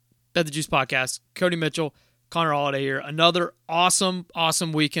Bet the Juice Podcast. Cody Mitchell, Connor Holiday here. Another awesome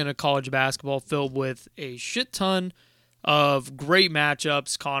weekend of college basketball filled with a shit ton of great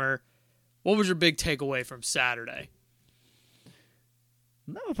matchups. Connor, what was your big takeaway from Saturday? I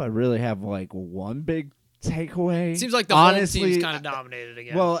don't know if I really have like one big takeaway. Seems like the home team's kind of dominated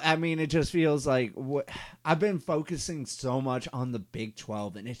again. Well, I mean, it just feels like I've been focusing so much on the Big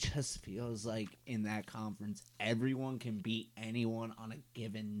 12, and it just feels like in that conference, everyone can beat anyone on a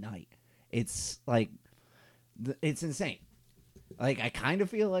given night. It's like, it's insane. Like, I kind of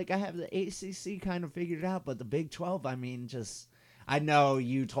feel like I have the ACC kind of figured out, but the Big 12, I mean, I know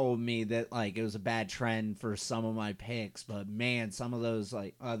you told me that, like, it was a bad trend for some of my picks, but man, some of those,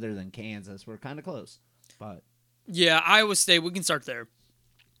 like, other than Kansas, were kind of close. But yeah, Iowa State, we can start there.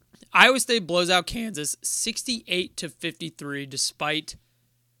 Iowa State blows out Kansas 68-53 despite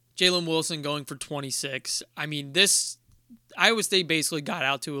Jalen Wilson going for 26. I mean, Iowa State basically got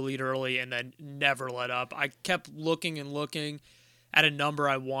out to a lead early and then never let up. I kept looking at a number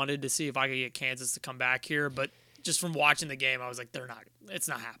I wanted to see if I could get Kansas to come back here, but just from watching the game, I was like, it's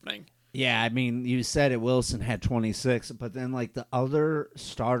not happening. yeah, I mean, you said it. Wilson had 26, but then like the other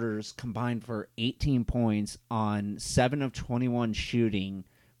starters combined for 18 points on 7 of 21 shooting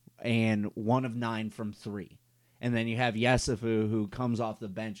and 1 of 9 from 3. And then you have Yesufu, who comes off the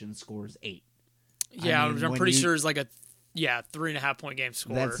bench and scores 8. Yeah, I'm pretty sure it's like a 3.5 point game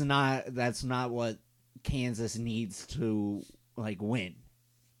score. That's not what Kansas needs to like win.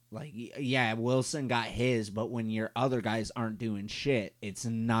 Like, yeah, Wilson got his, but when your other guys aren't doing shit, it's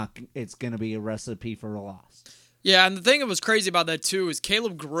going to be a recipe for a loss. Yeah, and the thing that was crazy about that, too, is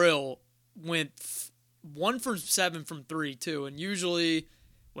Caleb Grill went 1 for 7 from 3, too. And usually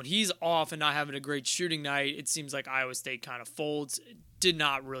when he's off and not having a great shooting night, it seems like Iowa State kind of folds. It did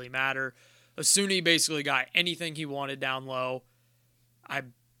not really matter. Asuni basically got anything he wanted down low.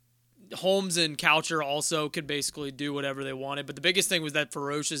 Holmes and Coucher also could basically do whatever they wanted. But the biggest thing was that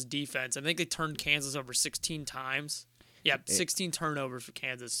ferocious defense. I think they turned Kansas over 16 times. Yeah, 16 turnovers for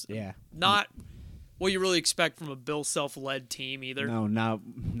Kansas. Yeah. Not what you really expect from a Bill Self-led team either. No,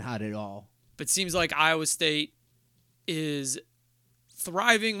 not at all. But it seems like Iowa State is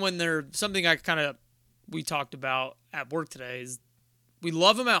thriving when they're something we talked about at work today is we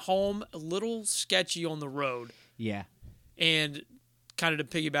love them at home, a little sketchy on the road. Yeah. And kind of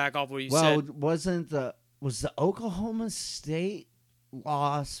to piggyback off what you said. Well, was the Oklahoma State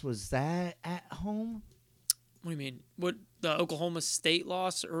loss, was that at home? What do you mean? What, the Oklahoma State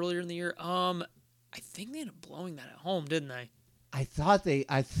loss earlier in the year? I think they ended up blowing that at home, didn't they? I thought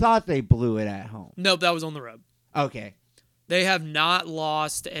they blew it at home. Nope, that was on the road. Okay. They have not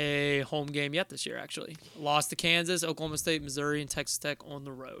lost a home game yet this year, actually. Lost to Kansas, Oklahoma State, Missouri, and Texas Tech on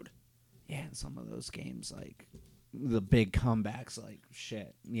the road. Yeah, and some of those games, like the big comebacks, like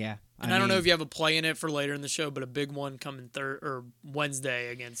shit. Yeah. I don't know if you have a play in it for later in the show, but a big one coming Wednesday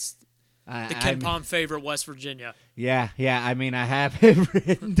against the Ken Pom favorite West Virginia. Yeah. I mean, I have it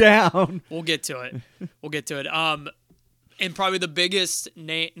written down. We'll get to it. And probably the biggest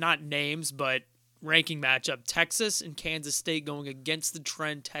not names, but ranking matchup: Texas and Kansas State going against the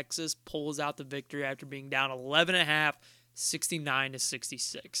trend. Texas pulls out the victory after being down 11.5,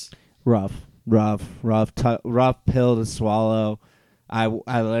 69-66. Rough pill to swallow. I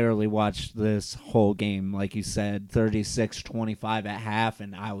literally watched this whole game, like you said, 36-25 at half,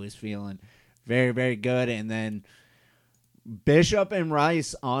 and I was feeling very, very good. And then Bishop and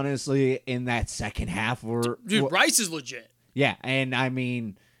Rice, honestly, in that second half were... Dude, Rice is legit. Yeah, and I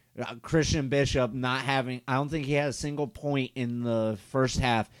mean, Christian Bishop not having... I don't think he had a single point in the first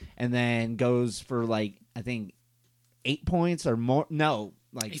half, and then goes for, like, I think 8 points or more. No,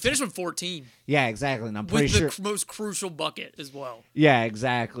 like... He finished with 14. Yeah, exactly. And I'm pretty sure... With the most crucial bucket as well. Yeah,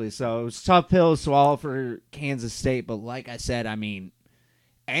 exactly. So it was a tough pill to swallow for Kansas State, but like I said, I mean,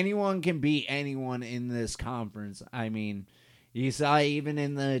 anyone can beat anyone in this conference. I mean, you saw even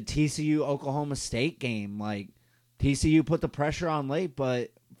in the TCU-Oklahoma State game, like, TCU put the pressure on late,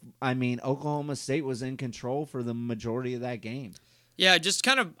 but, I mean, Oklahoma State was in control for the majority of that game. Yeah, just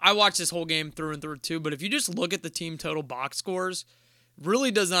kind of, I watched this whole game through and through too, but if you just look at the team total box scores,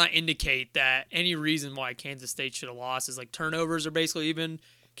 really does not indicate that any reason why Kansas State should have lost is like turnovers are basically even.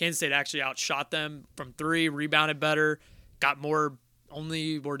 Kansas State actually outshot them from 3, rebounded better, got more,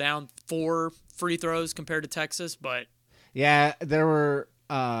 only were down 4 free throws compared to Texas, but. Yeah, there were,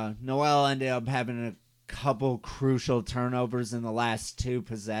 Noel ended up having a couple crucial turnovers in the last 2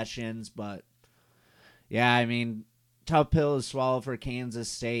 possessions, but yeah, I mean, tough pill to swallow for Kansas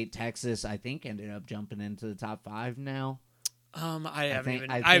State. Texas, I think, ended up jumping into the top 5 now. I haven't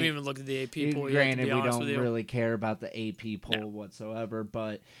think- even looked at the AP poll yet. To Granted, be we honest don't with you. really care about the AP poll whatsoever,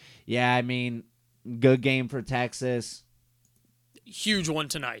 but yeah, I mean, good game for Texas. Huge one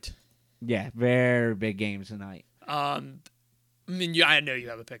tonight. Yeah, very big game tonight. I mean, I know you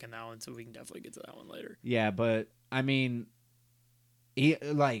have a pick in that one, so we can definitely get to that one later. Yeah, but I mean,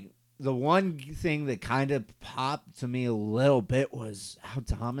 like the one thing that kind of popped to me a little bit was how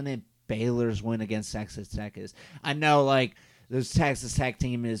dominant Baylor's win against Texas Tech is. I know, like, this Texas Tech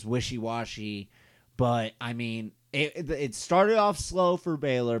team is wishy-washy, but I mean, it started off slow for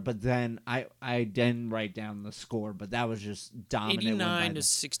Baylor, but then I didn't write down the score, but that was just dominant. 89 to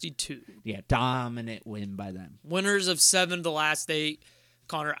 62. Yeah, dominant win by them. Winners of 7 of the last 8.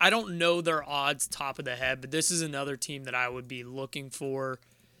 Connor, I don't know their odds top of the head, but this is another team that I would be looking for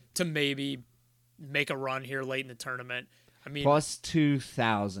to maybe make a run here late in the tournament. I mean, Plus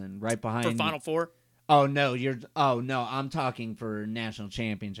 2,000, right behind for Final Four. Oh no, I'm talking for national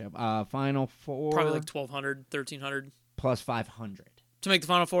championship. Final Four, Probably like 1,200, 1,300 plus 500. to make the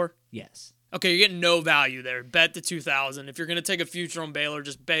Final Four. Yes. Okay, you're getting no value there. Bet the 2,000. If you're going to take a future on Baylor,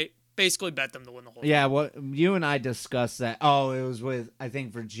 just basically bet them to win the whole thing. Yeah, what you and I discussed that. Oh, it was with, I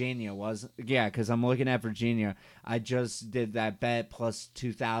think, Virginia was. Yeah, because I'm looking at Virginia. I just did that bet plus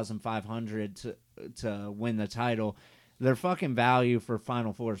 2,500 to win the title. Their fucking value for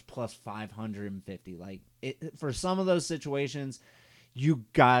Final Four is plus 550. Like, for some of those situations, you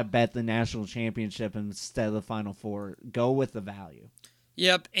gotta bet the national championship instead of the Final Four. Go with the value.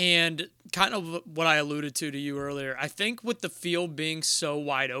 Yep, and kind of what I alluded to you earlier. I think with the field being so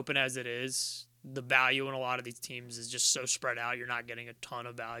wide open as it is, the value in a lot of these teams is just so spread out. You're not getting a ton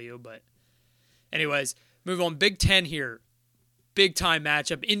of value. But anyways, move on. Big Ten here. Big time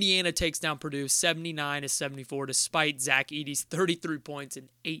matchup. Indiana takes down Purdue 79 to 74 despite Zach Edey's 33 points and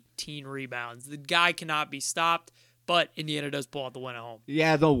 18 rebounds. The guy cannot be stopped, but Indiana does pull out the win at home.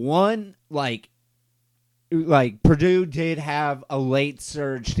 Yeah, the one, like Purdue did have a late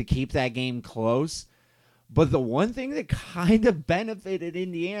surge to keep that game close, but the one thing that kind of benefited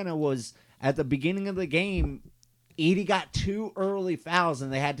Indiana was at the beginning of the game, Edey got 2 early fouls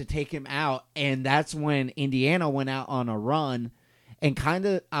and they had to take him out, and that's when Indiana went out on a run and kind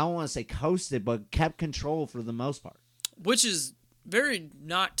of, I don't want to say coasted, but kept control for the most part. Which is very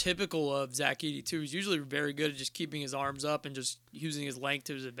not typical of Zach Edey, too. He's usually very good at just keeping his arms up and just using his length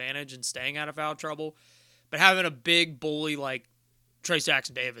to his advantage and staying out of foul trouble. But having a big bully like Trace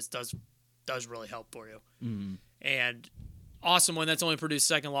Jackson Davis does really help for you. Mm-hmm. And awesome win. That's only Purdue's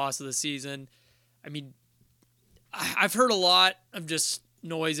second loss of the season. I mean, I've heard a lot of just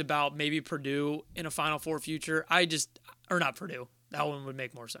noise about maybe Purdue in a Final Four future. Or not Purdue. That one would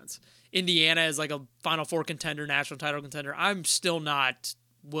make more sense. Indiana is like a Final Four contender, national title contender. I'm still not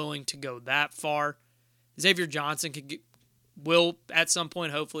willing to go that far. Xavier Johnson will at some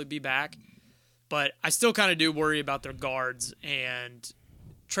point hopefully be back. But I still kind of do worry about their guards, and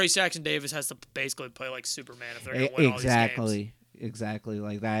Trace Jackson Davis has to basically play like Superman if they're going to win all these games. Exactly.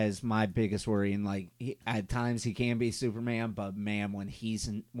 Like, that is my biggest worry. And like, at times he can be Superman, but man, when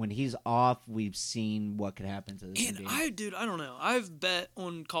he's off, we've seen what could happen to this team. I don't know. I've bet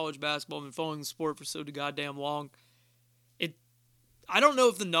on college basketball. I've been following the sport for so goddamn long. I don't know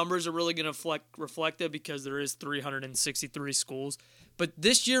if the numbers are really going to reflect it because there is 363 schools. But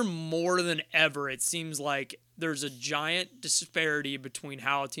this year, more than ever, it seems like there's a giant disparity between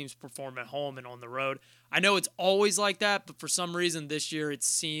how teams perform at home and on the road. I know it's always like that, but for some reason this year it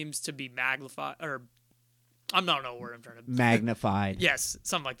seems to be magnified. Or I don't know where I'm trying to... Magnified. Yes,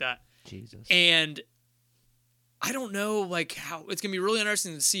 something like that. Jesus. And I don't know like how... It's going to be really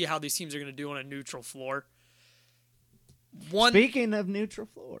interesting to see how these teams are going to do on a neutral floor. Speaking of neutral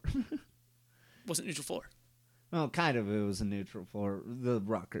floor. What's a neutral floor? Well, kind of. It was a neutral floor, the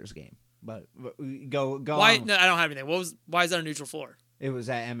Rutgers game. But go. Why? On. No, I don't have anything. Why is that a neutral floor? It was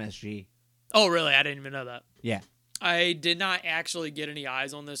at MSG. Oh, really? I didn't even know that. Yeah. I did not actually get any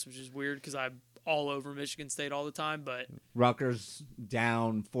eyes on this, which is weird because I'm all over Michigan State all the time. But Rutgers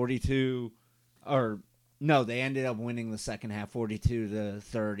down 42, or no, they ended up winning the second half,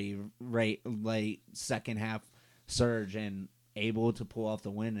 42-30, late second half surge, and able to pull off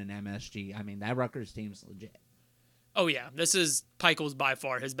the win in MSG. I mean, that Rutgers team's legit. Oh yeah, Pike was by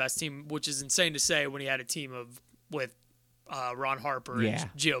far his best team, which is insane to say when he had a team with Ron Harper and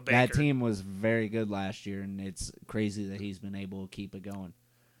Geo Baker. That team was very good last year, and it's crazy that he's been able to keep it going.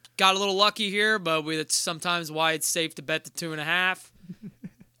 Got a little lucky here, but it's sometimes why it's safe to bet the 2.5.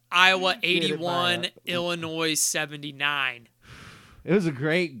 Iowa 81, Illinois 79. It was a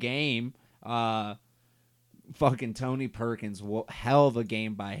great game. Fucking Tony Perkins, hell of a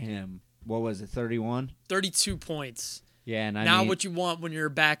game by him. What was it, 31? 32 points. Yeah, and Not what you want when you're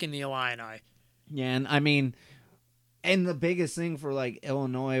back in the Illini. Yeah, and I mean, and the biggest thing for like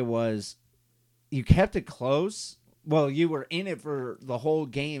Illinois was you kept it close. Well, you were in it for the whole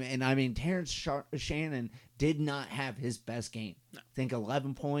game, and I mean, Terrence Shannon did not have his best game. No. I think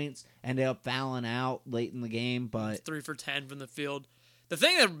 11 points, ended up fouling out late in the game, but 3 for 10 from the field. The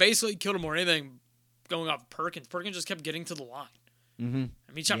thing that basically killed him more than anything, going off Perkins just kept getting to the line. Mm-hmm. I mean,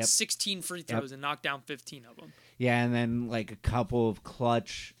 he shot 16 free throws and knocked down 15 of them. Yeah, and then like a couple of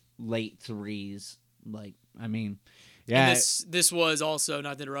clutch late threes. Like, I mean, yeah. And this was also,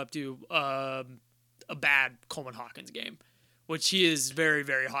 not to interrupt you, a bad Coleman Hawkins game, which he is very,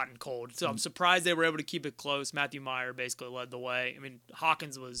 very hot and cold. So I'm surprised they were able to keep it close. Matthew Meyer basically led the way. I mean,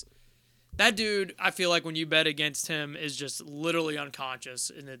 Hawkins was... That dude, I feel like when you bet against him, is just literally unconscious.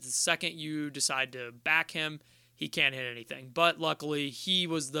 And the second you decide to back him, he can't hit anything. But luckily, he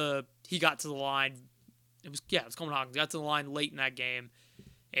got to the line. It was Coleman Hawkins. Got to the line late in that game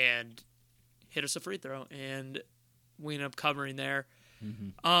and hit us a free throw. And we ended up covering there.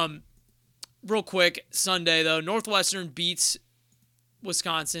 Mm-hmm. Real quick, Sunday, though, Northwestern beats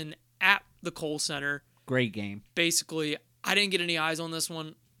Wisconsin at the Kohl Center. Great game. Basically, I didn't get any eyes on this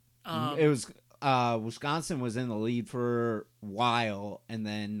one. It was Wisconsin was in the lead for a while, and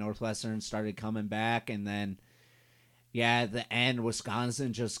then Northwestern started coming back, and then at the end,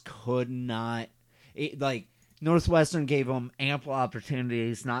 Wisconsin just could not. Northwestern gave them ample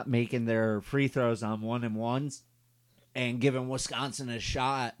opportunities, not making their free throws on 1-and-1s, and giving Wisconsin a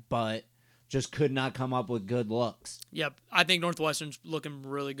shot, but just could not come up with good looks. Yep, I think Northwestern's looking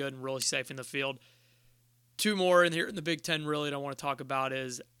really good and really safe in the field. Two more in here in the Big Ten really don't want to talk about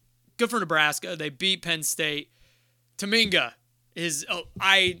is good for Nebraska. They beat Penn State. Tominga is...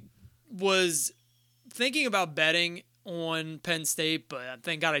 I was thinking about betting on Penn State, but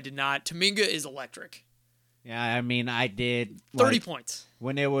thank God I did not. Tominga is electric. Yeah, I mean, I did. 30 points.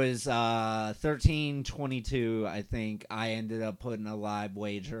 When it was 13-22, I think I ended up putting a live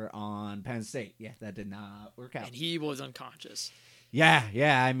wager on Penn State. Yeah, that did not work out. And he was unconscious. Yeah.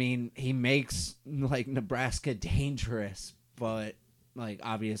 I mean, he makes Nebraska dangerous, but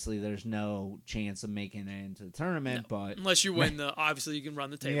obviously there's no chance of making it into the tournament. No. But unless you win obviously you can run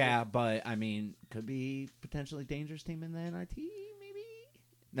the table. Yeah, but I mean, could be potentially dangerous team in the NIT, maybe.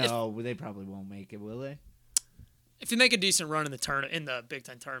 No, they probably won't make it, will they? If you make a decent run in the Big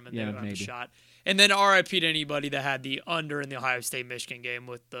Ten tournament, they would have maybe. a shot. And then RIP to anybody that had the under in the Ohio State-Michigan game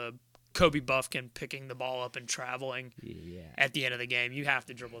with the Kobe Buffkin picking the ball up and traveling at the end of the game. You have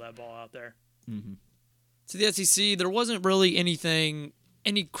to dribble that ball out there. Mm-hmm. To the SEC, there wasn't really any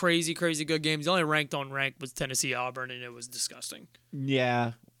crazy good games. The only ranked on rank was Tennessee-Auburn, and it was disgusting.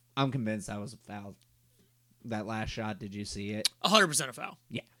 Yeah, I'm convinced that was a foul. That last shot, did you see it? 100% a foul.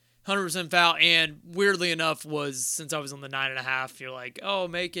 Yeah. 100% foul, and weirdly enough since I was on the 9.5, you're like, oh,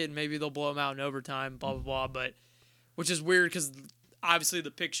 make it, maybe they'll blow them out in overtime, blah, blah, blah, but which is weird because obviously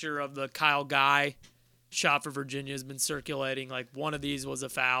the picture of the Kyle Guy shot for Virginia has been circulating. One of these was a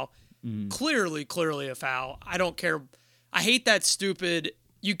foul. Mm-hmm. Clearly a foul. I don't care. I hate that stupid,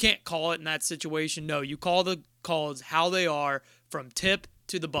 you can't call it in that situation. No, you call the calls how they are from tip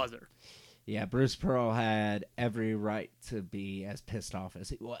to the buzzer. Yeah, Bruce Pearl had every right to be as pissed off as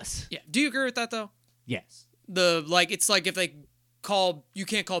he was. Yeah. Do you agree with that, though? Yes. It's like if they you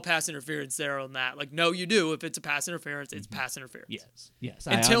can't call pass interference there on that. No, you do. If it's a pass interference, it's pass interference. Yes.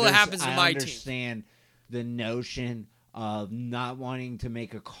 Until it happens to my team. I understand the notion of not wanting to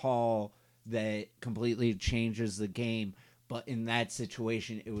make a call that completely changes the game, but in that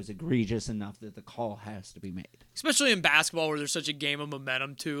situation, it was egregious enough that the call has to be made. Especially in basketball where there's such a game of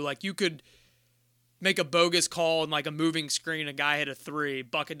momentum, too. You could make a bogus call and a moving screen, a guy hit a three,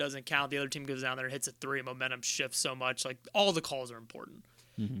 bucket doesn't count, the other team goes down there and hits a three, momentum shifts so much. All the calls are important.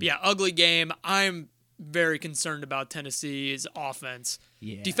 Mm-hmm. But yeah, ugly game. I'm very concerned about Tennessee's offense.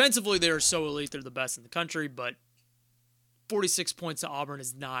 Yeah. Defensively, they are so elite. They're the best in the country, but 46 points to Auburn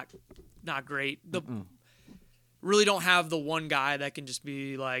is not great. Really don't have the one guy that can just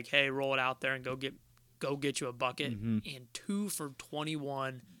be like, hey, roll it out there and go get you a bucket. Mm-hmm. And 2 for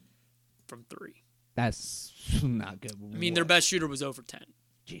 21 from 3. That's not good. I mean, their best shooter was 0 for 10.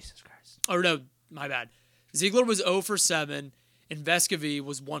 Jesus Christ. Or no, my bad. Ziegler was 0 for 7, and Vescovy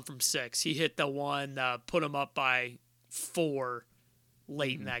was 1 from 6. He hit the one, put him up by 4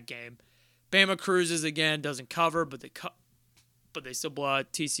 late in that game. Bama cruises again, doesn't cover, but they still blow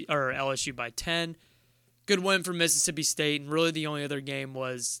out LSU by 10. Good win for Mississippi State, and really the only other game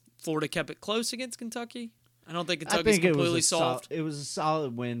was Florida kept it close against Kentucky. I don't think Kentucky's completely solved. It was a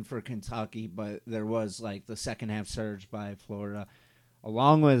solid win for Kentucky, but there was the second half surge by Florida.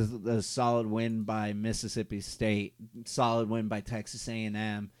 along with the solid win by Mississippi State, solid win by Texas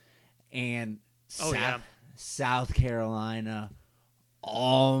A&M, and South Carolina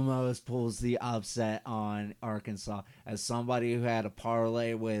almost pulls the upset on Arkansas. As somebody who had a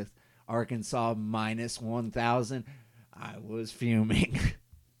parlay with Arkansas minus 1,000, I was fuming.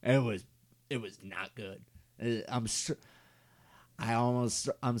 It was not good. I'm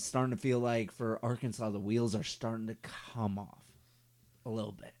starting to feel like for Arkansas the wheels are starting to come off a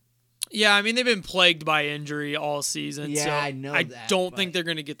little bit. Yeah, I mean they've been plagued by injury all season. Yeah, so I know. I don't think they're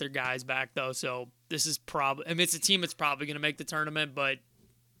going to get their guys back though. So this is probably. I mean, it's a team that's probably going to make the tournament, but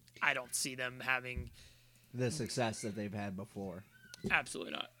I don't see them having the success that they've had before.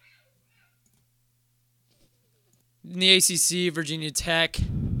 Absolutely not. In the ACC, Virginia Tech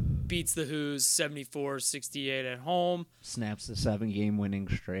beats the Hoos 74-68 at home. Snaps the 7-game winning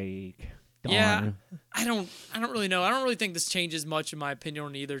streak. Darn. Yeah, I don't really know. I don't really think this changes much in my opinion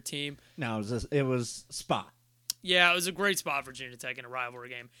on either team. No, it was spot. Yeah, it was a great spot for Virginia Tech in a rivalry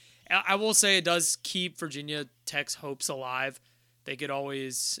game. I will say it does keep Virginia Tech's hopes alive. They could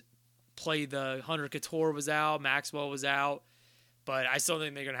always play the Hunter Couture was out, Maxwell was out, but I still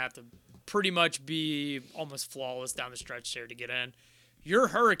think they're going to have to pretty much be almost flawless down the stretch there to get in. Your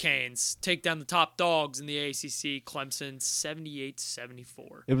Hurricanes take down the top dogs in the ACC, Clemson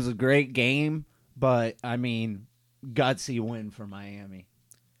 78-74. It was a great game, but, I mean, gutsy win for Miami.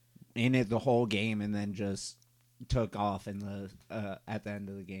 In it the whole game and then just took off in the at the end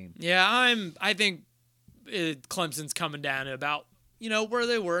of the game. Yeah, I think Clemson's coming down to about, where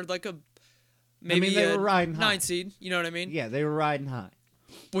they were, like maybe they were riding 9 high. seed, you know what I mean? Yeah, they were riding high.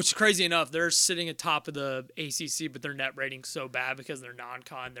 Which, crazy enough, they're sitting atop of the ACC, but their net rating's so bad because they're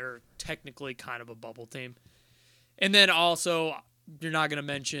non-con. They're technically kind of a bubble team. And then also, you're not going to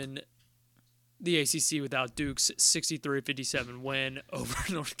mention the ACC without Duke's 63-57 win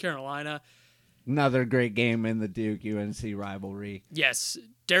over North Carolina. Another great game in the Duke-UNC rivalry. Yes,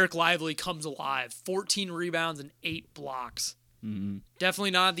 Derek Lively comes alive. 14 rebounds and 8 blocks. Mm-hmm.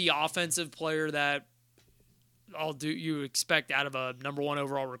 Definitely not the offensive player that you expect out of a number 1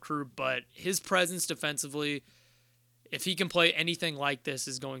 overall recruit, but his presence defensively, if he can play anything like this,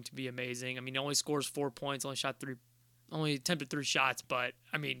 is going to be amazing. I mean, he only scores 4 points, only attempted 3 shots, but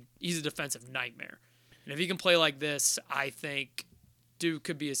I mean, he's a defensive nightmare. And if he can play like this, I think Duke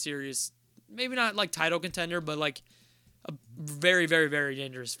could be a serious, maybe not like title contender, but like a very, very, very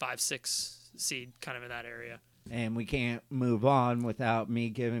dangerous 5-6 seed kind of in that area. And we can't move on without me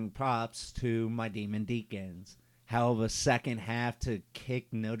giving props to my Demon Deacons. Hell of a second half to kick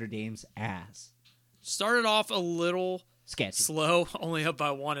Notre Dame's ass. Started off a little sketchy, slow, only up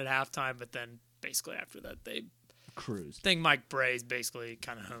by 1 at halftime, but then basically after that they cruised. I think Mike Bray's basically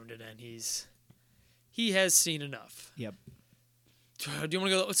kind of honed it in. He has seen enough. Yep. Do you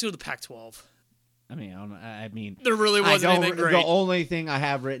want to go? Let's go to the Pac-12. I mean, there really wasn't anything great. The only thing I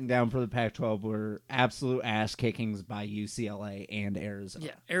have written down for the Pac-12 were absolute ass kickings by UCLA and Arizona.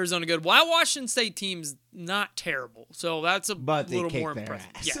 Yeah, Arizona good. While Washington State team's not terrible, so that's a little more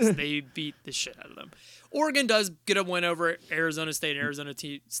impressive. Yes, they beat the shit out of them. Oregon does get a win over Arizona State. Arizona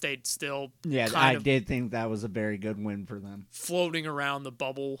State still, I did think that was a very good win for them, floating around the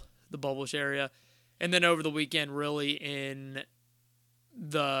bubblish area, and then over the weekend, really in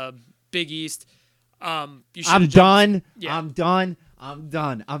the Big East. I'm done. Yeah. I'm done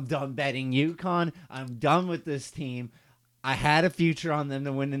betting UConn. I'm done with this team. I had a future on them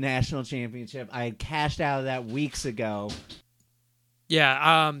to win the national championship. I had cashed out of that weeks ago.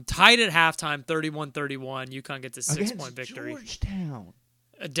 Yeah, tied at halftime, 31-31. UConn gets a 6-point victory. Georgetown.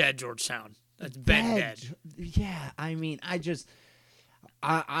 A dead Georgetown. That's dead. Yeah, I mean,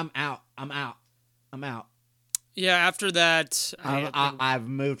 I'm out. Yeah, after that, I've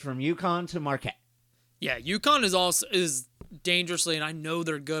moved from UConn to Marquette. Yeah, UConn is dangerously, and I know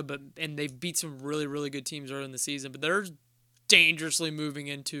they're good, and they've beat some really, really good teams early in the season, but they're dangerously moving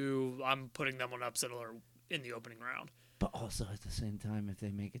into, I'm putting them on upset alert in the opening round. But also at the same time, if they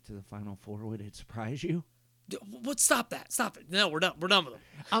make it to the Final Four, would it surprise you? What? Stop that! Stop it! No, we're done. We're done with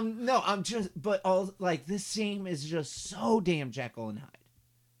them. This team is just so damn Jekyll and Hyde.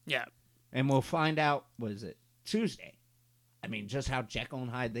 Yeah, and we'll find out. What is it? Tuesday. I mean, just how Jekyll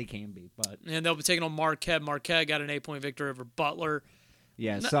and Hyde they can be, and they'll be taking on Marquette. Marquette got an 8-point victory over Butler.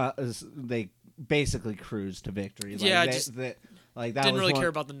 Yeah, so they basically cruised to victory. Didn't really care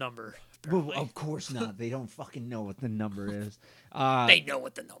about the number. Well, of course not. They don't fucking know what the number is. They know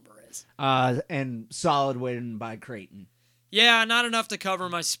what the number is. And solid win by Creighton. Yeah, not enough to cover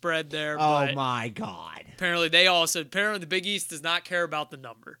my spread there. Oh my God! Apparently, the Big East does not care about the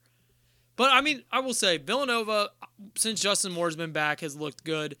number. But, I mean, I will say, Villanova, since Justin Moore's been back, has looked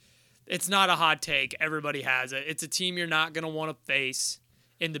good. It's not a hot take. Everybody has it. It's a team you're not going to want to face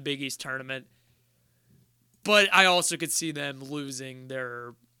in the Big East tournament. But I also could see them losing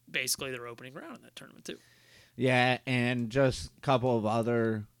basically their opening round in that tournament, too. Yeah, and just a couple of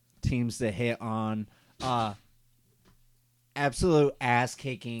other teams to hit on. Absolute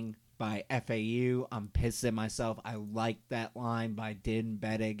ass-kicking by FAU. I'm pissed at myself. I liked that line by Din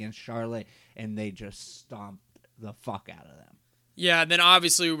Betta against Charlotte, and they just stomped the fuck out of them. Yeah, and then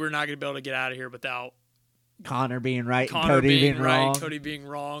obviously we're not going to be able to get out of here without Connor being right and Connor Cody being right, wrong. Cody being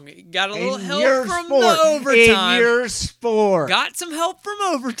wrong. Got a little In help your from sport. the overtime. In your sport. Got some help from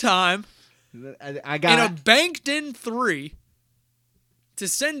overtime. I got in a banked-in 3 to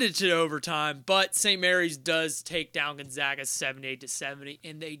send it to overtime, but St. Mary's does take down Gonzaga 78-70,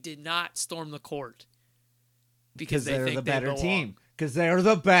 and they did not storm the court because they're think the they better belong. team. Because they're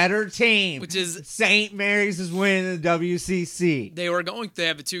the better team. Which is St. Mary's is winning the WCC. They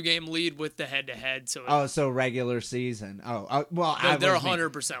have a 2-game lead with the head-to-head. So regular season. Well, no, they're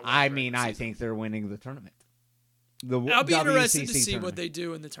 100%. I think they're winning the tournament. I'll be WCC interested to see tournament. what they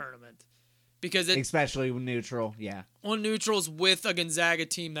do in the tournament. Because especially neutral, yeah. On neutrals with a Gonzaga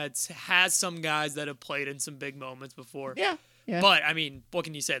team that has some guys that have played in some big moments before. Yeah. But, I mean, what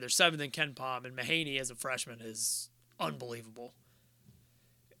can you say? They're 7th in Ken Pom, and Mahaney as a freshman is unbelievable.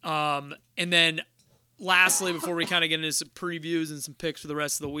 And then, lastly, before we kind of get into some previews and some picks for the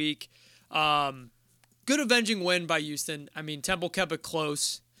rest of the week, good avenging win by Houston. I mean, Temple kept it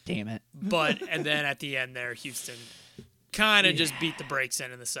close. Damn it. And then at the end there, Houston kind of just beat the brakes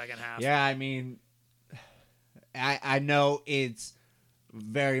in the second half. Yeah, I mean, I know it's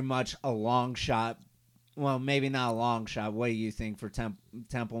very much a long shot. Well, maybe not a long shot. What do you think for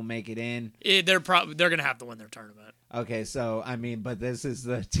Temple make it in? They're going to have to win their tournament. Okay, so, I mean, but this is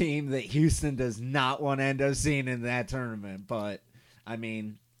the team that Houston does not want to end up seeing in that tournament. But, I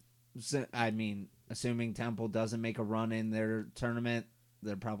mean, assuming Temple doesn't make a run in their tournament,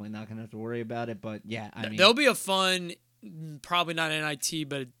 they're probably not going to have to worry about it. But, yeah, I mean. They'll be a fun, probably not NIT,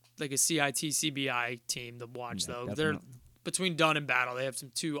 but like a CIT, CBI team to watch, though. Definitely. They're between Dunn and Battle. They have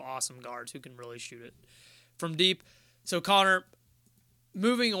two awesome guards who can really shoot it from deep. So, Connor,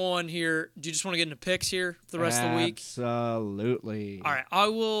 moving on here, do you just want to get into picks here for the rest of the week? Absolutely. All right, I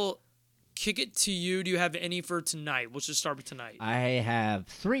will kick it to you. Do you have any for tonight? Let's just start with tonight. I have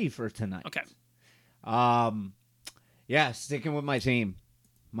 3 for tonight. Okay. Yeah, sticking with my team.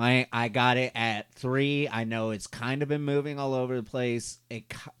 I got it at 3. I know it's kind of been moving all over the place.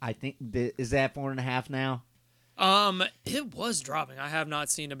 I think is that 4.5 now? It was dropping. I have not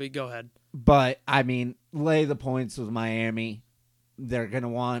seen it, but go ahead. But I mean, lay the points with Miami. They're gonna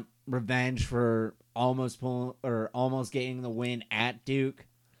want revenge for almost getting the win at Duke.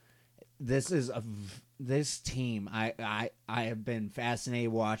 This team. I have been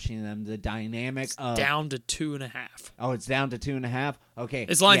fascinated watching them. The dynamic of down to 2.5. Oh, it's down to 2.5. Okay,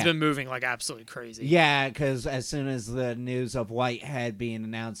 this line's been moving like absolutely crazy. Yeah, because as soon as the news of Whitehead being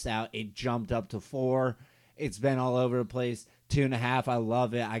announced out, it jumped up to 4. It's been all over the place. 2.5. I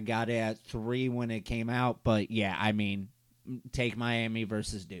love it. I got it at 3 when it came out, but yeah, I mean, take Miami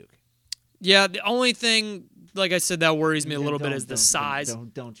versus Duke. Yeah, the only thing, like I said, that worries me a little bit is the size.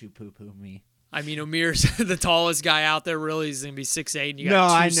 Don't you poo-poo me. I mean, Omir's the tallest guy out there. Really, he's gonna be 6'8", and you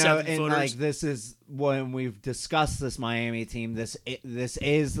got two 7-footers. And like this is when we've discussed this Miami team. This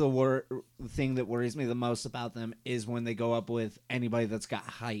is the thing that worries me the most about them is when they go up with anybody that's got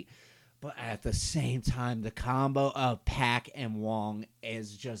height. But at the same time, the combo of Pack and Wong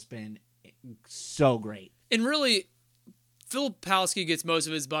has just been so great. And really, Filipowski gets most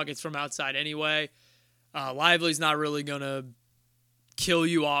of his buckets from outside anyway. Lively's not really going to kill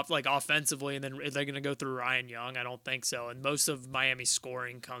you off like offensively, and then they're going to go through Ryan Young. I don't think so. And most of Miami's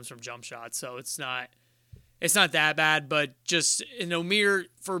scoring comes from jump shots, so it's not that bad. But just Omir,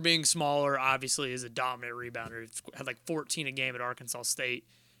 for being smaller, obviously is a dominant rebounder. He's had like 14 a game at Arkansas State.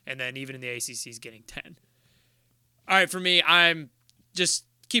 And then even in the ACC, he's getting 10. All right, for me, I'm just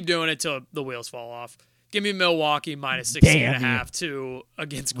keep doing it till the wheels fall off. Give me Milwaukee minus 16.5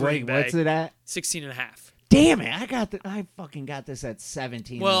 against Green Bay. What's it at? 16.5. Damn it! I fucking got this at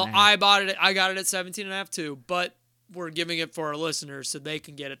 17. Well, I got it at 17.5 too, but we're giving it for our listeners so they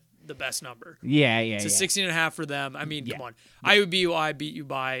can get it the best number. Yeah. So 16.5 for them. I mean, come on. IUBUI beat you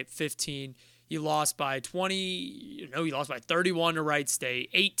by 15. You lost by 20. No, you lost by 31 to Wright State,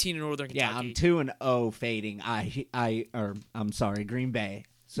 18 to Northern Kentucky. Yeah, I'm 2-0 fading. I'm sorry, Green Bay.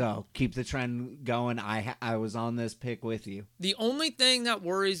 So keep the trend going. I was on this pick with you. The only thing that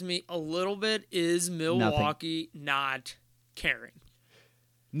worries me a little bit is Milwaukee not caring.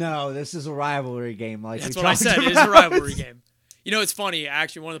 No, this is a rivalry game. Like That's we what I talked said. It is a about. rivalry game. You know, it's funny.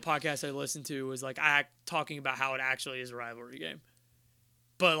 Actually, one of the podcasts I listened to was like talking about how it actually is a rivalry game.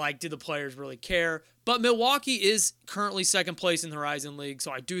 But, like, do the players really care? But Milwaukee is currently second place in the Horizon League, so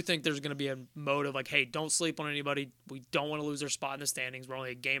I do think there's going to be a mode of, like, hey, don't sleep on anybody. We don't want to lose our spot in the standings. We're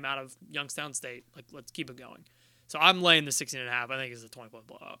only a game out of Youngstown State. Like, let's keep it going. So I'm laying the 16.5. I think it's a 20-point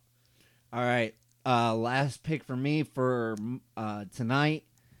blowout. All right. Last pick for me for tonight.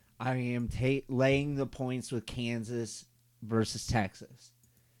 I am laying the points with Kansas versus Texas.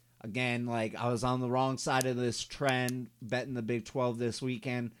 Again, like, I was on the wrong side of this trend, betting the Big 12 this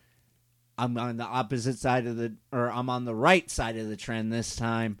weekend. I'm on the opposite side I'm on the right side of the trend this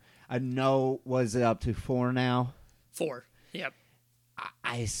time. I know, was it up to 4 now? 4. Yep.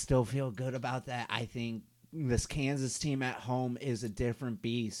 I still feel good about that. I think this Kansas team at home is a different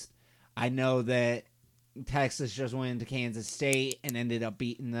beast. I know that Texas just went into Kansas State and ended up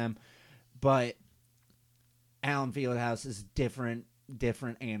beating them, but Allen Fieldhouse is different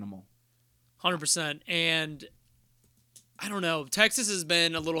animal. 100%. And I don't know. Texas has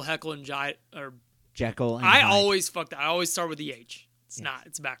been a little Jekyll and Hyde. Jekyll and I Hyde. always fuck that. I always start with the H. It's not.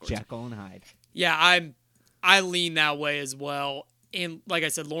 It's backwards. Jekyll and Hyde. Yeah, I lean that way as well. And like I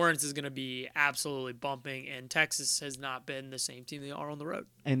said, Lawrence is going to be absolutely bumping, and Texas has not been the same team they are on the road.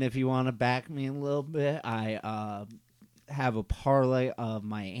 And if you want to back me a little bit, I have a parlay of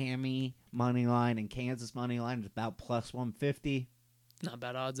Miami money line and Kansas money line. It's about plus 150. Not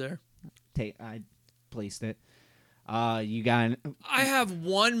bad odds there. I placed it. You got? I have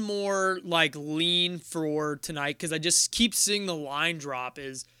one more like lean for tonight because I just keep seeing the line drop.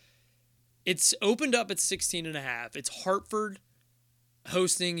 It's opened up at 16.5. It's Hartford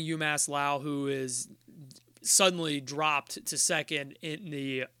hosting UMass Lau, who is suddenly dropped to second in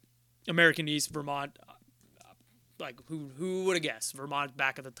the American East. Vermont, like who would have guessed? Vermont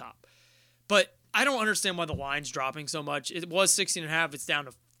back at the top. But I don't understand why the line's dropping so much. It was 16.5. It's down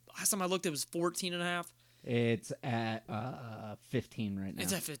to, last time I looked, it was 14.5. It's at 15 right now.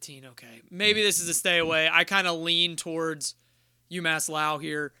 It's at 15. Okay, maybe this is a stay away. I kind of lean towards UMass Lau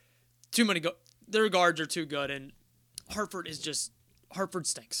here. Too many their guards are too good, and Hartford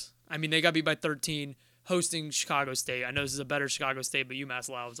stinks. I mean, they got beat by 13 hosting Chicago State. I know this is a better Chicago State, but UMass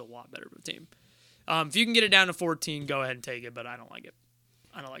Lau is a lot better of a team. If you can get it down to 14, go ahead and take it, but I don't like it.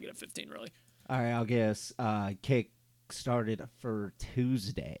 I don't like it at 15, really. All right, I'll guess kick started for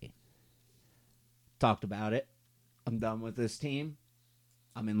Tuesday. Talked about it. I'm done with this team.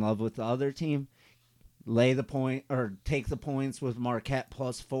 I'm in love with the other team. Lay the point or take the points with Marquette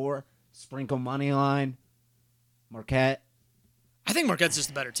plus 4. Sprinkle money line. Marquette. I think Marquette's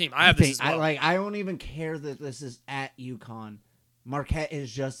just a better team. I have this as well. I don't even care that this is at UConn. Marquette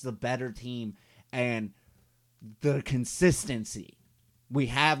is just the better team, and the consistency. We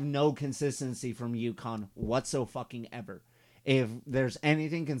have no consistency from UConn whatsoever. If there's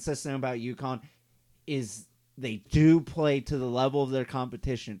anything consistent about UConn, is they do play to the level of their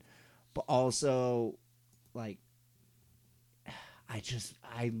competition, but also, like,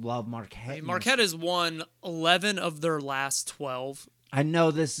 I love Marquette. I mean, Marquette has won 11 of their last 12. I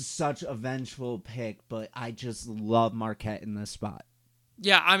know this is such a vengeful pick, but I just love Marquette in this spot.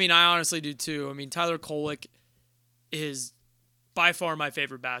 Yeah, I mean, I honestly do too. I mean, Tyler Kolek is by far my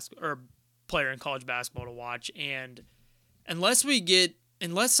favorite player in college basketball to watch, and unless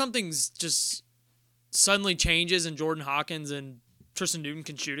something's just suddenly changes and Jordan Hawkins and Tristan Newton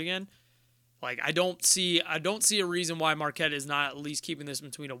can shoot again, like I don't see a reason why Marquette is not at least keeping this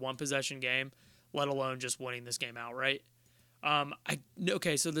between a one possession game, let alone just winning this game outright.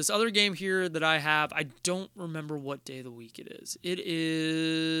 Okay, so this other game here that I have, I don't remember what day of the week it is. It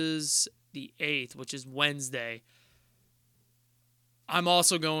is the 8th, which is Wednesday. I'm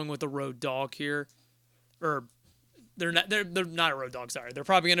also going with a road dog here. Or they're not a road dog, sorry. They're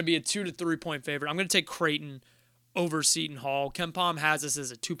probably going to be a 2 to 3 point favorite. I'm going to take Creighton over Seton Hall. KenPom has this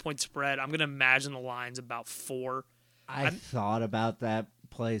as a 2-point spread. I'm going to imagine the line's about 4. I thought about that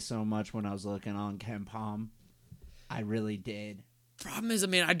play so much when I was looking on KenPom. I really did. Problem is, I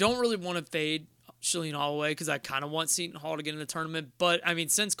mean, I don't really want to fade Shillian Holloway because I kind of want Seton Hall to get in the tournament. But, I mean,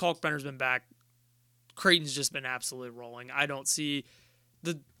 since Kalkbrenner's been back, Creighton's just been absolutely rolling. I don't see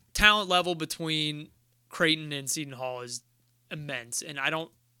the talent level between Creighton and Seton Hall is immense. And I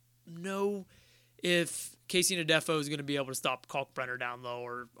don't know if Casey Nadefo is going to be able to stop Kalkbrenner down low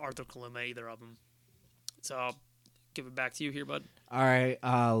or Arthur Kaluma, either of them. So I'll give it back to you here, bud. All right,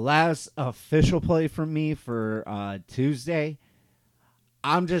 last official play from me for Tuesday.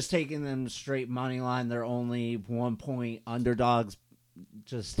 I'm just taking them straight money line. They're only 1 point underdogs.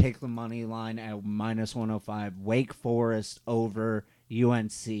 Just take the money line at minus 105. Wake Forest over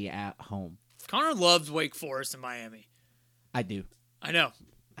UNC at home. Connor loves Wake Forest and Miami. I do. I know.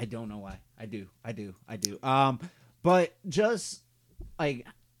 I don't know why. I do. But just like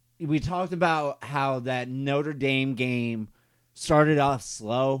we talked about how that Notre Dame game started off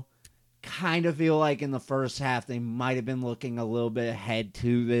slow. Kind of feel like in the first half they might have been looking a little bit ahead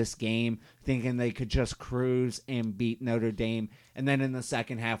to this game, thinking they could just cruise and beat Notre Dame. And then in the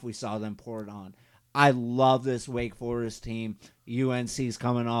second half, we saw them pour it on. I love this Wake Forest team. UNC's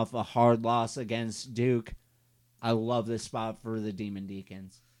coming off a hard loss against Duke. I love this spot for the Demon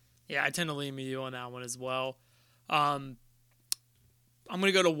Deacons. Yeah, I tend to lean with you on that one as well. I'm going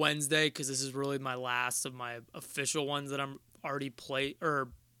to go to Wednesday because this is really my last of my official ones that I'm already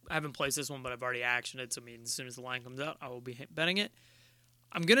I haven't placed this one, but I've already actioned it. So, I mean, as soon as the line comes out, I will be betting it.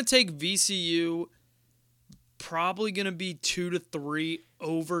 I'm going to take VCU. Probably going to be 2-3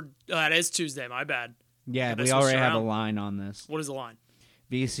 over. That is Tuesday. My bad. Yeah, we already have a line on this. What is the line?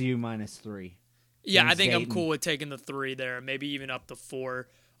 VCU -3. Yeah, I think I'm cool with taking the 3 there, maybe even up to 4.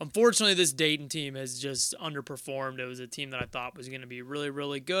 Unfortunately, this Dayton team has just underperformed. It was a team that I thought was going to be really,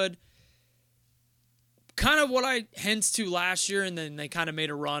 really good. Kind of what I hints to last year, and then they kind of made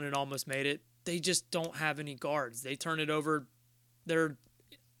a run and almost made it. They just don't have any guards. They turn it over. They're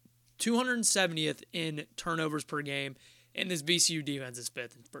 270th in turnovers per game, and this VCU defense is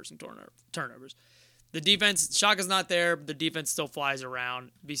 5th in person turnovers. The defense, Shaka's not there, but the defense still flies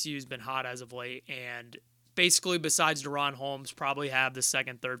around. VCU's been hot as of late, and basically, besides Deron Holmes, probably have the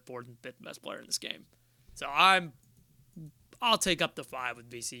 2nd, 3rd, 4th, and 5th best player in this game. So I'll take up to 5 with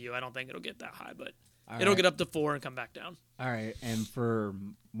VCU. I don't think it'll get that high, but it'll get up to 4 and come back down. All right, and for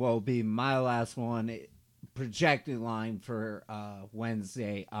what will be my last one, projected line for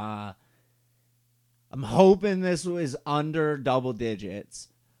Wednesday. I'm hoping this was under double digits,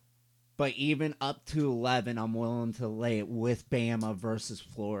 but even up to 11, I'm willing to lay it with Bama versus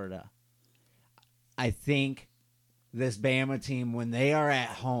Florida. I think this Bama team, when they are at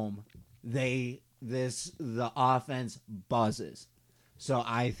home, the offense buzzes. So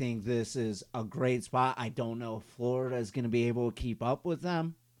I think this is a great spot. I don't know if Florida is going to be able to keep up with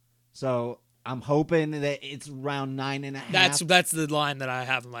them. So I'm hoping that it's around 9.5. That's the line that I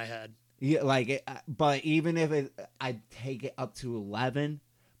have in my head. Yeah, but even if I'd take it up to 11.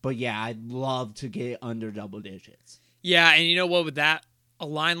 But yeah, I'd love to get under double digits. Yeah, and you know what? With that, a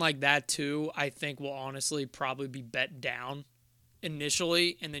line like that too, I think will honestly probably be bet down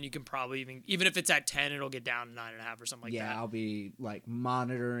initially, and then you can probably even if it's at 10, it'll get down to 9.5 or something like that. Yeah, I'll be like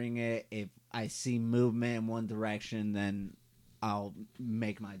monitoring it. If I see movement in one direction, then I'll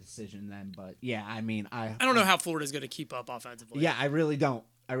make my decision then. But yeah, I mean, I don't know how Florida's going to keep up offensively. Yeah, I really don't.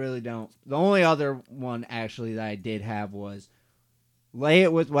 The only other one actually that I did have was lay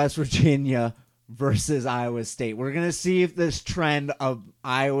it with West Virginia versus Iowa State. We're going to see if this trend of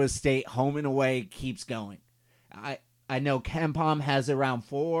Iowa State home and away keeps going. I know KenPom has around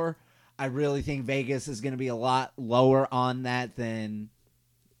 4. I really think Vegas is going to be a lot lower on that than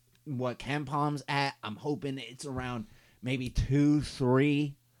what KenPom's at. I'm hoping it's around maybe 2,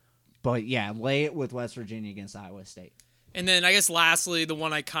 3. But yeah, lay it with West Virginia against Iowa State. And then I guess lastly, the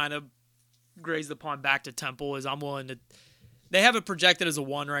one I kind of grazed upon back to Temple is I'm willing to. They have it projected as a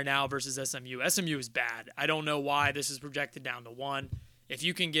 1 right now versus SMU. SMU is bad. I don't know why this is projected down to 1. If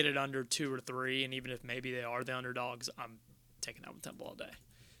you can get it under 2 or 3, and even if maybe they are the underdogs, I'm taking that with Temple all day.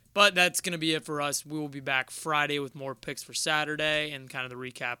 But that's going to be it for us. We will be back Friday with more picks for Saturday and kind of the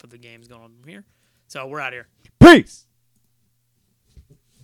recap of the games going on from here. So we're out of here. Peace!